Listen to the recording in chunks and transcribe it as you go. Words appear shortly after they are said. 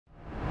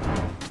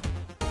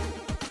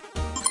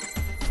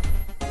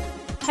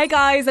Hey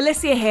guys,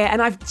 Alysia here,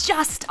 and I've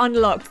just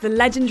unlocked the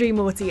legendary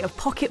Morty of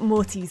Pocket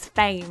Mortys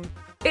fame.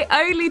 It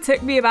only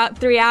took me about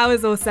 3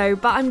 hours or so,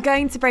 but I'm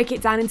going to break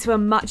it down into a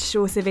much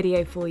shorter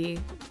video for you.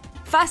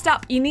 First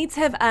up, you need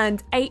to have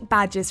earned 8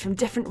 badges from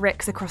different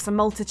ricks across a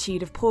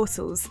multitude of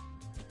portals.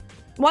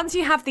 Once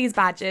you have these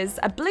badges,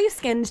 a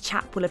blue-skinned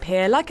chap will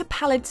appear like a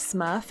pallid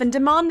smurf and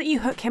demand that you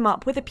hook him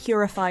up with a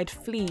purified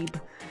phlebe.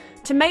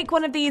 To make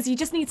one of these, you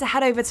just need to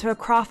head over to a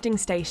crafting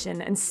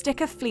station and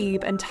stick a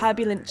phlebe and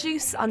turbulent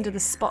juice under the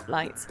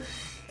spotlight.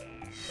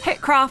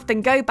 Hit craft,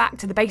 then go back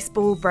to the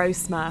baseball bro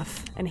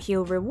smurf, and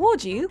he'll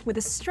reward you with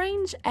a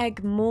strange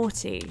egg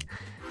Morty.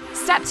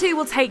 Step 2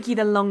 will take you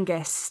the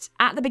longest.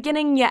 At the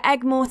beginning, your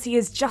egg Morty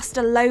is just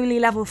a lowly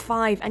level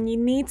 5, and you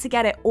need to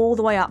get it all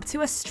the way up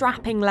to a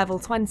strapping level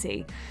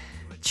 20.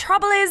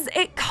 Trouble is,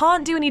 it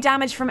can't do any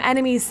damage from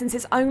enemies since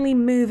its only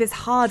move is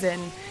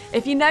Harden.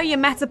 If you know your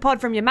Metapod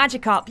from your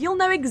Magikarp, you'll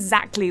know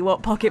exactly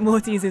what Pocket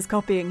Mortys is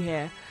copying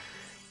here.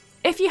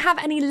 If you have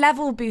any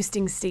level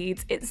boosting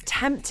steeds, it's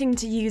tempting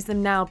to use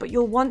them now, but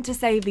you'll want to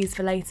save these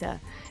for later.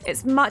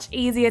 It's much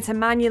easier to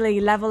manually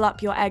level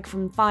up your egg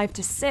from 5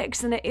 to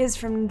 6 than it is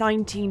from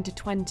 19 to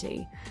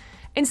 20.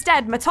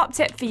 Instead, my top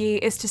tip for you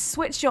is to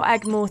switch your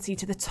egg Morty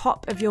to the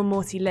top of your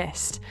Morty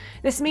list.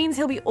 This means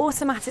he'll be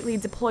automatically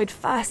deployed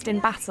first in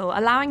battle,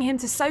 allowing him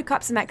to soak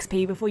up some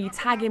XP before you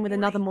tag him with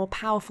another more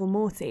powerful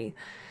Morty.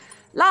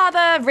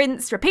 Lather,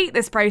 rinse, repeat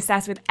this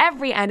process with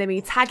every enemy,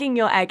 tagging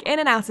your egg in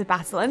and out of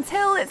battle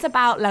until it's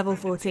about level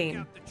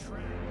 14.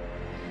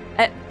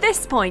 At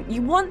this point,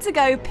 you want to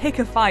go pick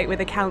a fight with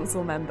a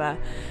council member.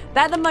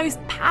 They're the most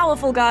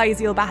powerful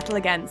guys you'll battle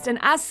against, and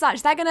as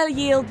such, they're going to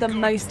yield the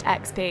most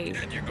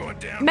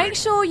XP. Make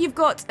sure you've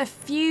got a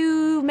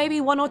few,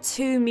 maybe 1 or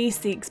 2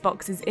 Meeseeks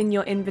boxes in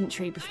your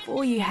inventory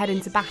before you head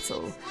into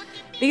battle.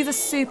 These are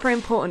super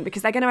important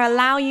because they're going to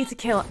allow you to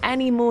kill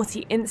any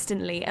Morty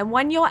instantly, and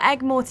when your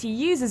egg Morty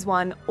uses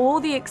one,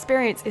 all the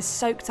experience is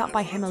soaked up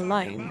by him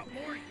alone.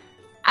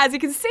 As you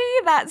can see,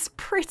 that's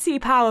pretty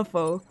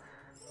powerful.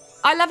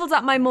 I leveled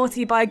up my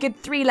Morty by a good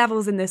 3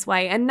 levels in this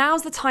way, and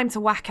now's the time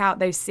to whack out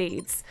those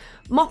seeds.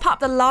 Mop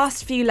up the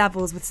last few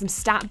levels with some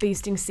stat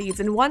boosting seeds,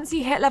 and once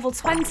you hit level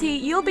 20,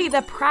 you'll be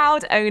the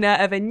proud owner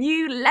of a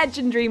new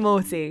legendary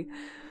Morty.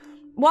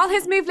 While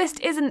his move list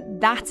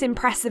isn't that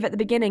impressive at the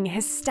beginning,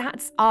 his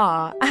stats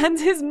are, and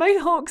his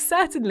Mohawk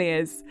certainly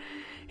is.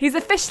 He's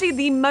officially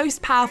the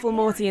most powerful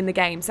Morty in the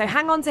game, so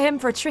hang on to him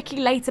for tricky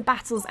later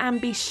battles and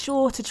be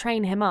sure to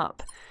train him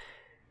up.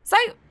 So,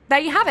 there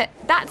you have it.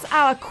 That's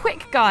our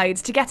quick guide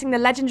to getting the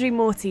legendary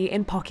Morty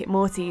in Pocket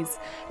Mortys.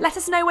 Let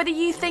us know whether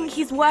you think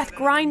he's worth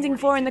grinding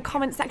for in the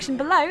comment section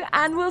below,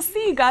 and we'll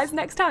see you guys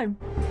next time.